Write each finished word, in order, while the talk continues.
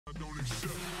Hey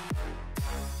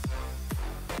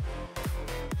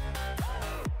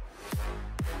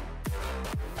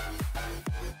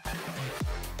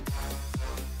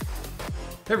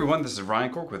everyone, this is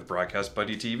Ryan Cork with Broadcast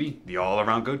Buddy TV, the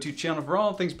all-around go-to channel for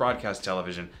all things broadcast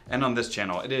television. And on this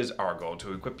channel, it is our goal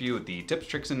to equip you with the tips,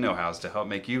 tricks, and know-hows to help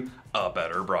make you a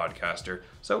better broadcaster.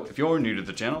 So if you're new to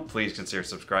the channel, please consider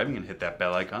subscribing and hit that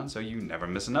bell icon so you never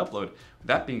miss an upload. With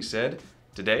that being said,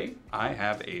 today I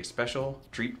have a special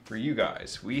treat for you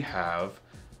guys. We have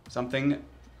something, a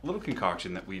little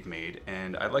concoction that we've made,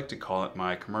 and I'd like to call it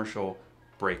my commercial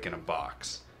break in a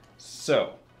box.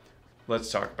 So,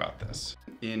 let's talk about this.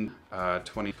 In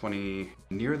 2020,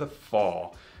 near the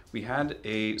fall, we had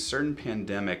a certain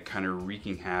pandemic kind of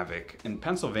wreaking havoc. In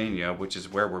Pennsylvania, which is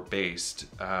where we're based,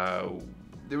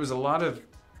 there was a lot of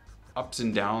ups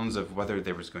and downs of whether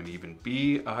there was going to even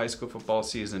be a high school football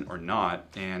season or not.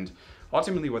 And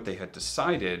ultimately what they had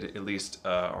decided, at least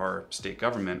our state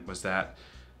government, was that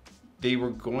they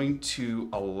were going to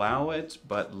allow it,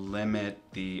 but limit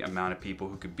the amount of people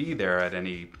who could be there at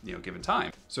any given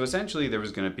time. So essentially there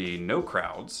was going to be no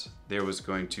crowds, there was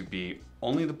going to be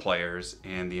only the players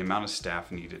and the amount of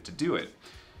staff needed to do it.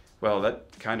 Well,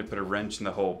 that kind of put a wrench in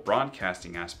the whole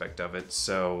broadcasting aspect of it,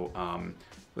 so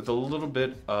with a little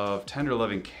bit of tender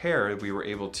loving care, we were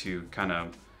able to kind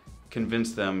of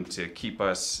convince them to keep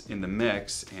us in the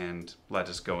mix and let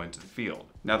us go into the field.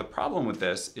 Now the problem with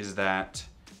this is that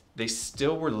they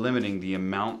still were limiting the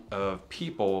amount of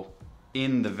people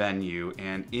in the venue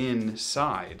and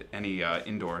inside any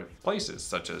indoor places,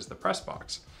 such as the press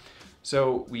box.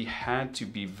 So we had to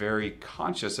be very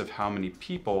conscious of how many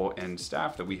people and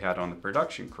staff that we had on the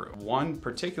production crew. One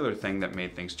particular thing that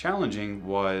made things challenging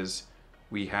was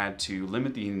we had to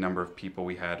limit the number of people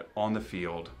we had on the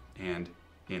field and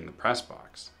in the press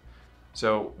box.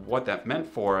 So what that meant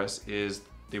for us is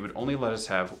they would only let us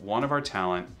have one of our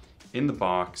talent in the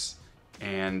box,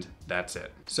 and that's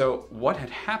it. So what had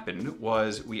happened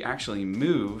was we actually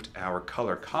moved our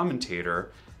color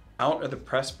commentator out of the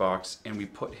press box and we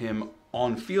put him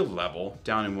on field level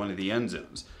down in one of the end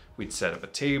zones. We'd set up a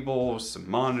table,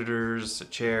 some monitors, a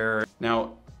chair.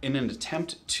 Now, in an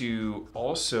attempt to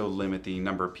also limit the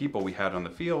number of people we had on the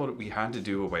field, we had to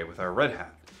do away with our red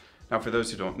hat. Now, for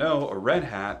those who don't know, a red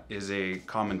hat is a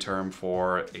common term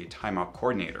for a timeout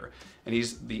coordinator. And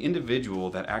he's the individual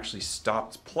that actually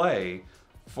stops play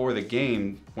for the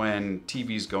game when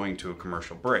TV's going to a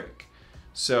commercial break.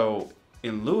 So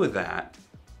in lieu of that,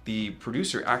 the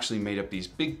producer actually made up these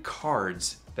big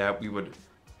cards that we would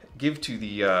give to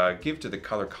the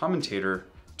color commentator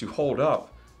to hold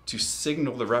up to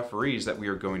signal the referees that we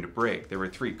are going to break. There were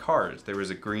 3 cards. There was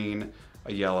a green,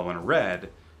 a yellow, and a red.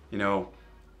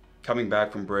 Coming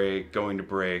back from break, going to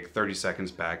break, 30 seconds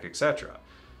back, etc.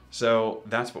 So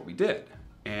that's what we did.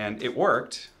 And it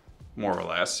worked, more or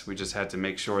less. We just had to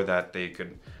make sure that they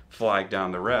could flag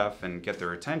down the ref and get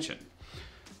their attention.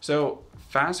 So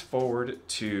fast forward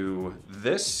to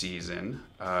this season,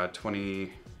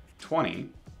 2020.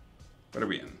 What are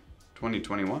we in?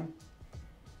 2021?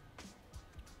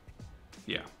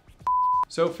 Yeah.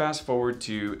 So fast forward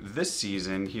to this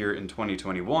season here in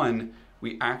 2021,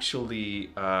 we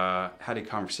actually had a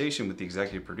conversation with the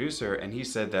executive producer, and he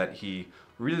said that he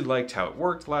really liked how it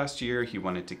worked last year. He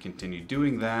wanted to continue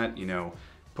doing that,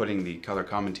 putting the color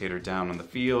commentator down on the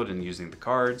field and using the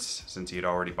cards since he had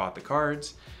already bought the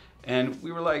cards. And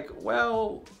we were like,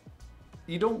 well,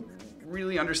 you don't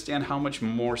really understand how much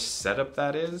more setup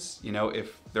that is.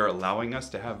 If they're allowing us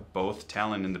to have both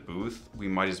talent in the booth, we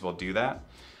might as well do that.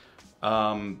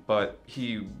 But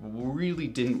he really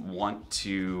didn't want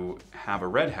to have a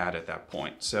red hat at that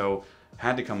point, so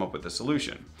had to come up with a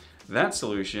solution. That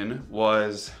solution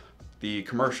was the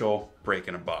commercial break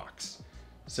in a box.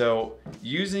 So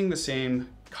using the same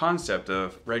concept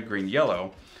of red, green,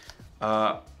 yellow,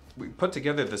 we put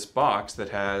together this box that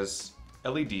has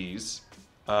LEDs,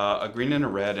 a green and a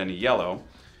red and a yellow,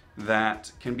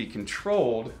 that can be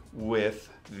controlled with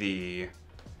the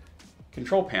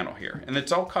control panel here, and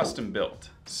it's all custom built.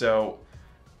 So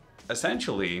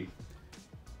essentially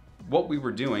what we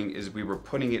were doing is we were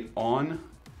putting it on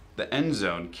the end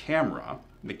zone camera.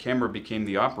 The camera became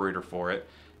the operator for it,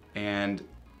 and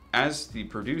as the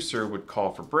producer would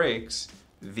call for breaks,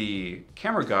 the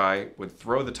camera guy would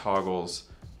throw the toggles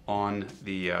on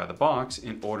the box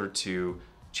in order to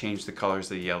change the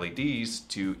colors of the LEDs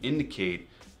to indicate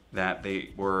that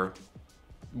they were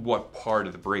what part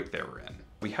of the break they were in.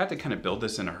 We had to kind of build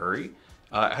this in a hurry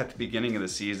at the beginning of the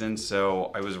season,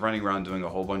 so I was running around doing a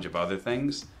whole bunch of other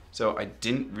things. So I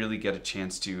didn't really get a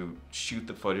chance to shoot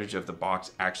the footage of the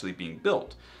box actually being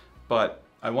built. But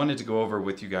I wanted to go over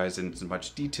with you guys in as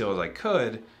much detail as I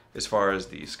could as far as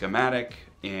the schematic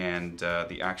and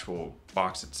the actual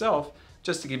box itself,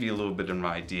 just to give you a little bit of an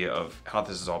idea of how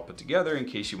this is all put together in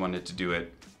case you wanted to do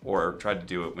it or try to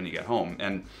do it when you get home.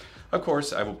 And of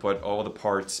course, I will put all the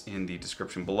parts in the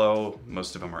description below.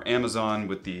 Most of them are Amazon,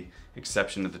 with the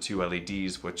exception of the 2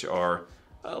 LEDs, which are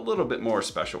a little bit more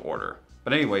special order.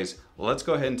 But anyways, let's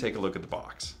go ahead and take a look at the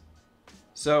box.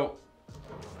 So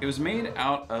it was made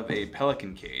out of a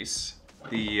Pelican case,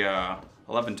 the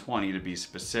 1120 to be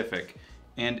specific.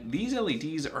 And these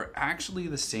LEDs are actually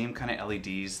the same kind of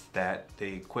LEDs that they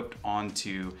equipped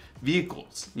onto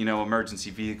vehicles, you know,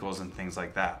 emergency vehicles and things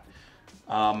like that.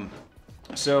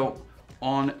 So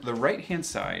on the right-hand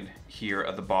side here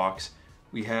of the box,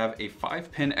 we have a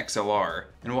 5-pin XLR,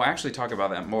 and we'll actually talk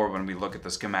about that more when we look at the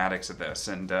schematics of this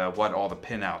and what all the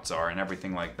pinouts are and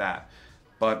everything like that.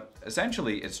 But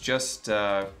essentially, it's just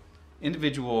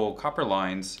individual copper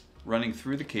lines running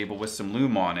through the cable with some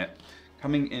loom on it,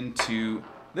 coming into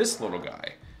this little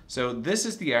guy. So this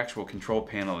is the actual control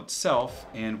panel itself,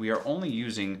 and we are only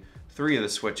using 3 of the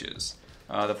switches.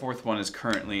 The 4th one is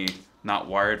currently not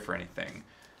wired for anything.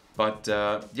 But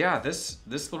yeah, this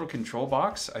little control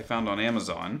box I found on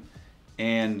Amazon,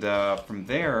 and from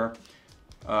there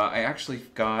I actually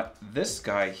got this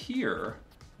guy here,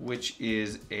 which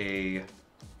is a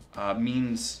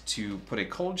means to put a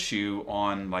cold shoe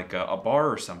on like a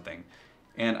bar or something.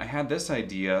 And I had this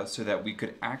idea so that we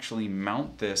could actually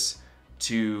mount this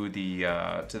to the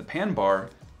pan bar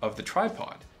of the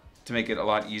tripod to make it a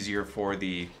lot easier for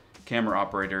the camera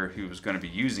operator who's going to be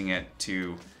using it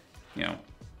to, you know,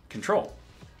 control.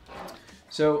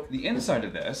 So the inside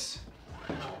of this,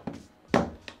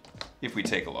 if we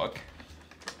take a look,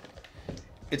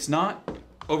 it's not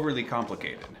overly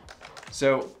complicated.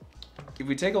 So if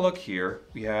we take a look here,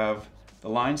 we have the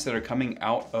lines that are coming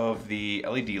out of the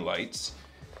LED lights,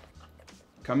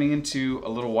 coming into a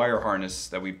little wire harness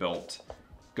that we built,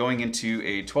 going into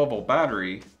a 12-volt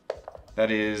battery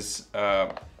that is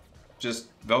just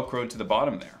Velcroed to the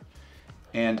bottom there.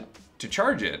 And to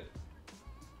charge it,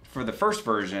 for the first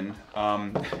version,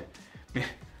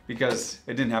 because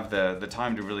it didn't have the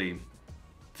time to really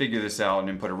figure this out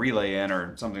and put a relay in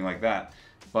or something like that,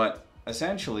 but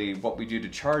essentially what we do to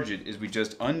charge it is we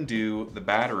just undo the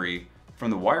battery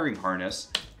from the wiring harness,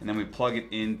 and then we plug it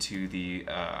into the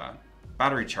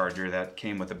battery charger that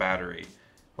came with the battery.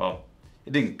 Well,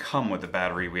 it didn't come with the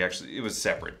battery, it was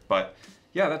separate, but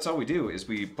yeah, that's all we do is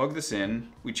we plug this in,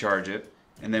 we charge it,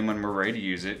 and then when we're ready to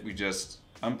use it, we just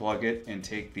unplug it and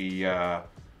take the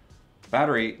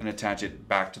battery and attach it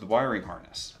back to the wiring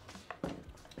harness.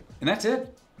 And that's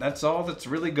it. That's all that's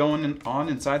really going on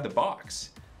inside the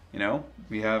box. You know,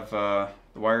 we have the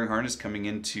wiring harness coming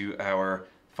into our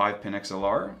 5-pin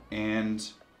XLR and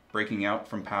breaking out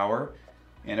from power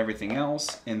and everything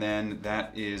else, and then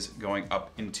that is going up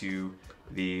into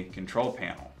the control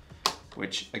panel,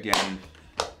 which again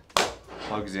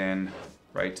plugs in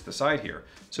right to the side here.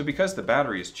 So because the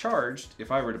battery is charged,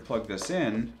 if I were to plug this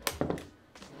in,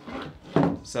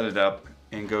 set it up,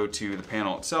 and go to the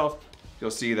panel itself,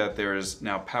 you'll see that there is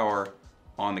now power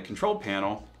on the control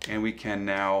panel, and we can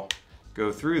now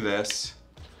go through this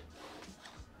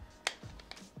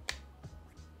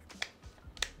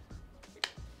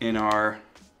in our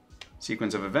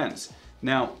sequence of events.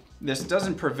 Now, this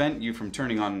doesn't prevent you from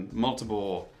turning on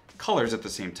multiple colors at the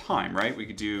same time, right? We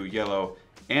could do yellow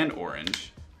and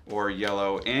orange, or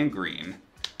yellow and green.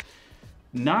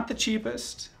 Not the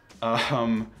cheapest.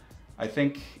 I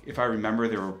think, if I remember,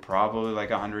 they were probably like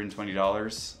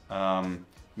 $120.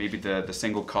 Maybe the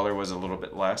single color was a little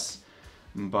bit less,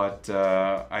 but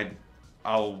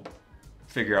I'll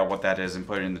figure out what that is and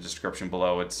put it in the description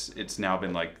below. It's now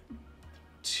been like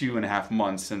 2.5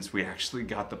 months since we actually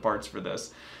got the parts for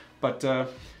this, but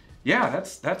yeah,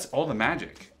 that's all the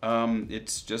magic.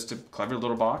 It's just a clever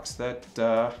little box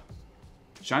that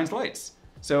shines lights.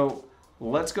 So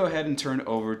let's go ahead and turn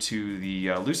over to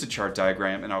the lucid chart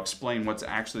diagram, and I'll explain what's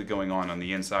actually going on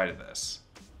the inside of this.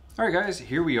 All right, guys,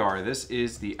 here we are. This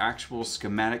is the actual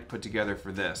schematic put together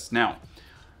for this. Now,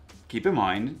 keep in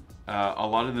mind, a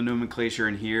lot of the nomenclature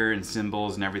in here and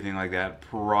symbols and everything like that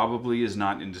probably is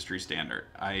not industry standard.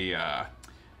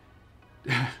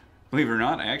 Believe it or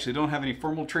not, I actually don't have any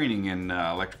formal training in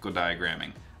electrical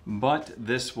diagramming, but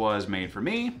this was made for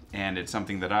me, and it's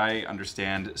something that I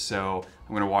understand, so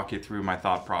I'm going to walk you through my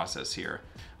thought process here.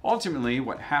 Ultimately,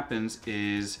 what happens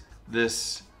is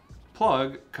this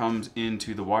plug comes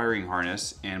into the wiring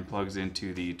harness and plugs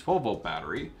into the 12-volt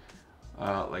battery,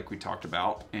 like we talked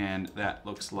about, and that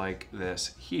looks like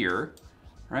this here.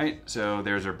 right? So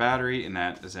there's our battery, and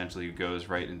that essentially goes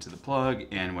right into the plug,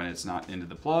 and when it's not into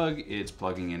the plug, it's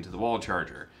plugging into the wall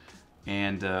charger.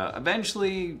 And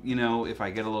eventually, you know, if I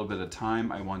get a little bit of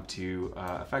time, I want to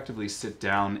effectively sit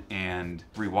down and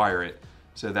rewire it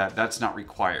so that that's not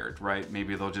required, right?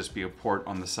 Maybe there'll just be a port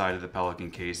on the side of the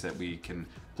Pelican case that we can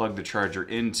plug the charger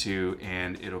into,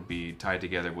 and it'll be tied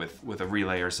together with a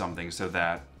relay or something so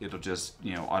that it'll just,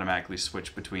 you know, automatically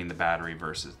switch between the battery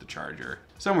versus the charger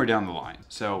somewhere down the line.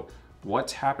 So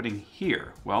what's happening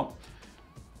here? Well,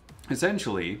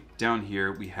 essentially down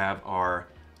here we have our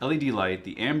LED light,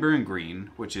 the amber and green,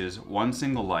 which is one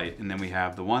single light, and then we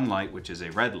have the one light, which is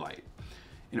a red light.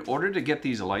 In order to get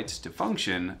these lights to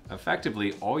function,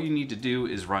 effectively all you need to do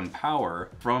is run power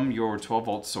from your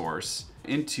 12-volt source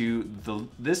into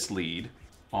this lead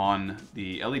on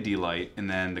the LED light, and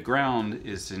then the ground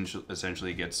is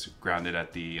essentially gets grounded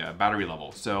at the battery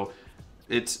level. So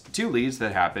it's two leads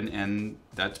that happen, and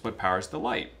that's what powers the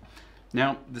light.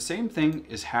 Now, the same thing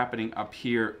is happening up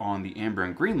here on the amber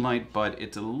and green light, but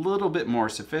it's a little bit more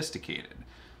sophisticated.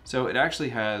 So it actually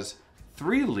has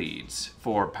 3 leads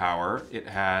for power. It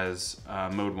has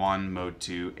mode 1, mode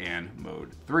 2, and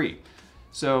mode 3.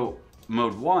 So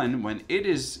mode 1, when it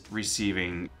is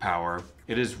receiving power,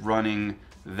 it is running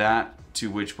that to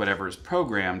whatever is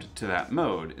programmed to that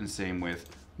mode, and same with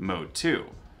mode 2.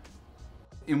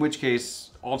 In which case,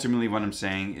 ultimately what I'm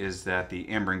saying is that the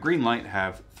amber and green light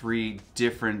have 3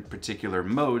 different particular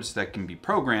modes that can be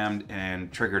programmed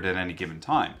and triggered at any given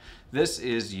time. This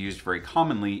is used very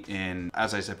commonly in,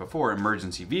 as I said before,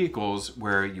 emergency vehicles,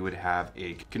 where you would have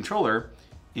a controller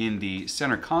in the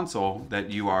center console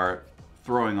that you are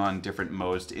throwing on different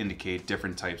modes to indicate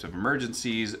different types of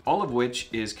emergencies, all of which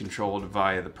is controlled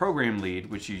via the program lead,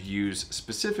 which you use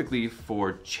specifically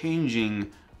for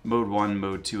changing mode 1,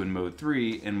 mode 2, and mode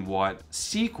 3, and what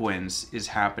sequence is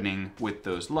happening with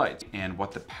those lights and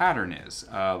what the pattern is.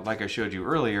 Like I showed you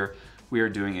earlier, we are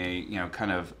doing a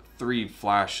kind of 3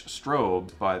 flash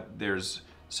strobe, but there's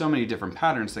so many different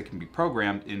patterns that can be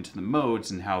programmed into the modes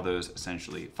and how those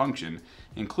essentially function,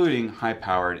 including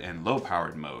high-powered and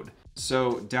low-powered mode.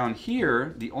 So down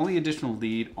here, the only additional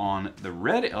lead on the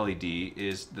red LED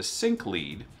is the sync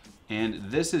lead,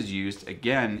 and this is used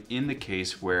again in the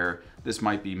case where this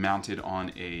might be mounted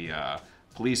on a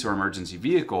police or emergency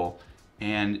vehicle,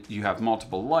 and you have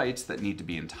multiple lights that need to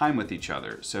be in time with each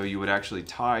other. So you would actually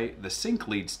tie the sync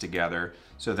leads together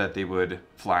so that they would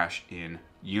flash in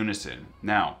unison.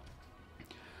 Now,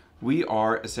 we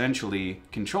are essentially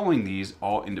controlling these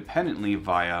all independently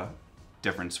via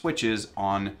different switches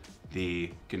on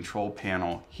the control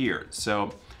panel here.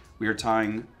 So we are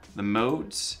tying the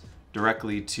modes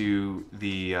directly to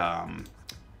the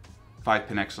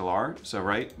 5-pin XLR. So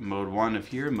right, mode 1 of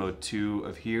here, mode 2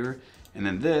 of here, and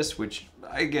then this, which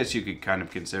I guess you could kind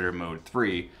of consider mode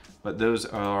 3, but those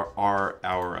are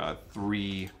our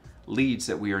 3 leads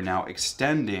that we are now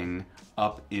extending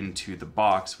up into the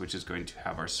box, which is going to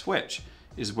have our switch,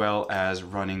 as well as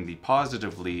running the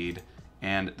positive lead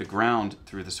and the ground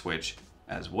through the switch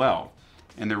as well.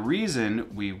 And the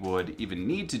reason we would even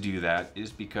need to do that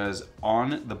is because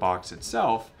on the box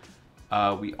itself,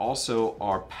 we also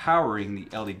are powering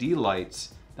the LED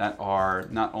lights that are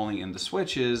not only in the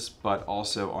switches, but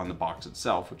also on the box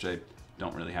itself, which I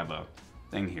don't really have a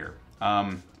thing here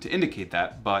to indicate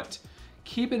that. But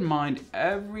keep in mind,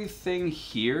 everything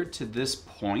here to this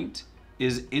point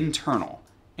is internal.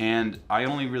 And I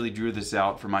only really drew this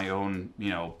out for my own,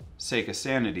 sake of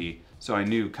sanity, so I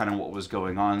knew kind of what was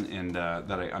going on and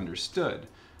that I understood.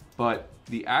 But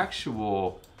the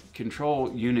actual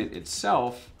control unit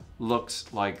itself looks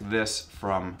like this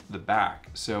from the back.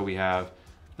 So we have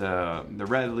the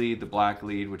red lead, the black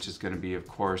lead, which is going to be, of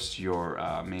course,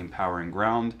 your main power and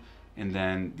ground, and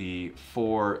then the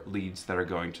 4 leads that are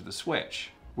going to the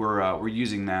switch. We're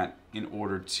using that in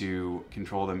order to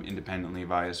control them independently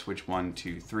via switch 1,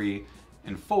 2, 3,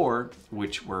 and 4,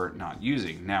 which we're not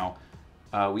using. Now,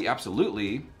 we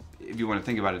absolutely, if you want to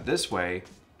think about it this way,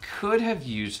 could have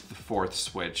used the 4th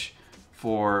switch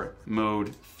for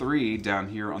mode 3 down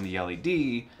here on the LED.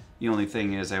 The only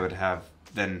thing is I would have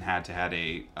then had to have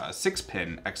a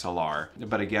 6-pin XLR.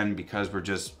 But again, because we're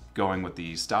just going with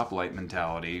the stoplight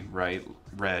mentality, right?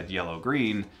 Red, yellow,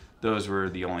 green, those were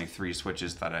the only 3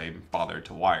 switches that I bothered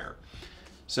to wire.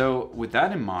 So with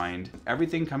that in mind,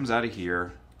 everything comes out of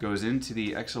here, goes into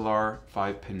the XLR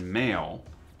 5-pin male,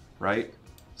 right?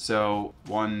 So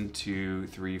 1, 2,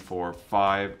 3, 4,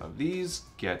 5 of these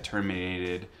get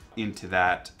terminated into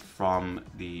that from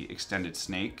the extended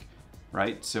snake,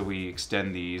 right? So we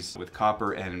extend these with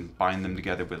copper and bind them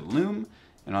together with loom.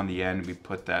 And on the end, we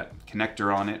put that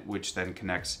connector on it, which then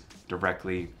connects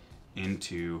directly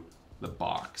into the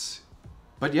box.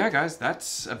 But yeah, guys,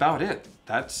 that's about it.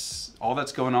 That's all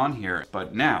that's going on here.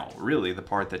 But now, really, the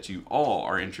part that you all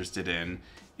are interested in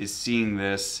is seeing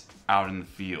this out in the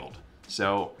field.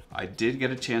 So I did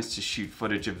get a chance to shoot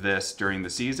footage of this during the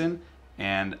season,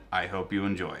 and I hope you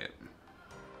enjoy it.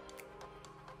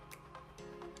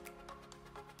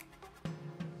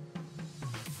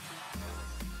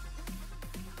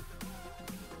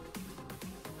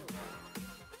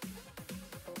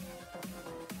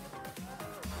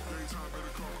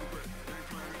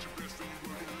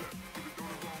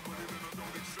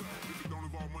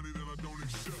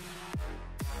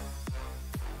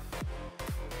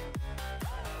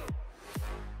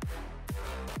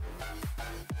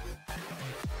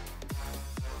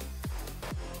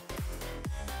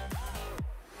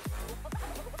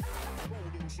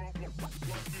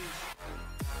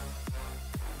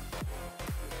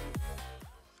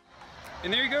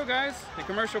 And there you go, guys, the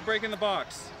commercial break in the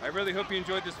box. I really hope you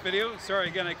enjoyed this video. Sorry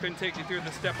again, I couldn't take you through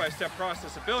the step-by-step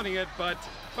process of building it, but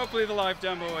hopefully the live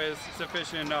demo is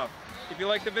sufficient enough. If you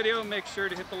like the video, make sure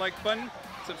to hit the like button,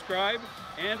 subscribe,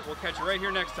 and we'll catch you right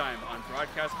here next time on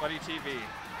Broadcast Buddy TV.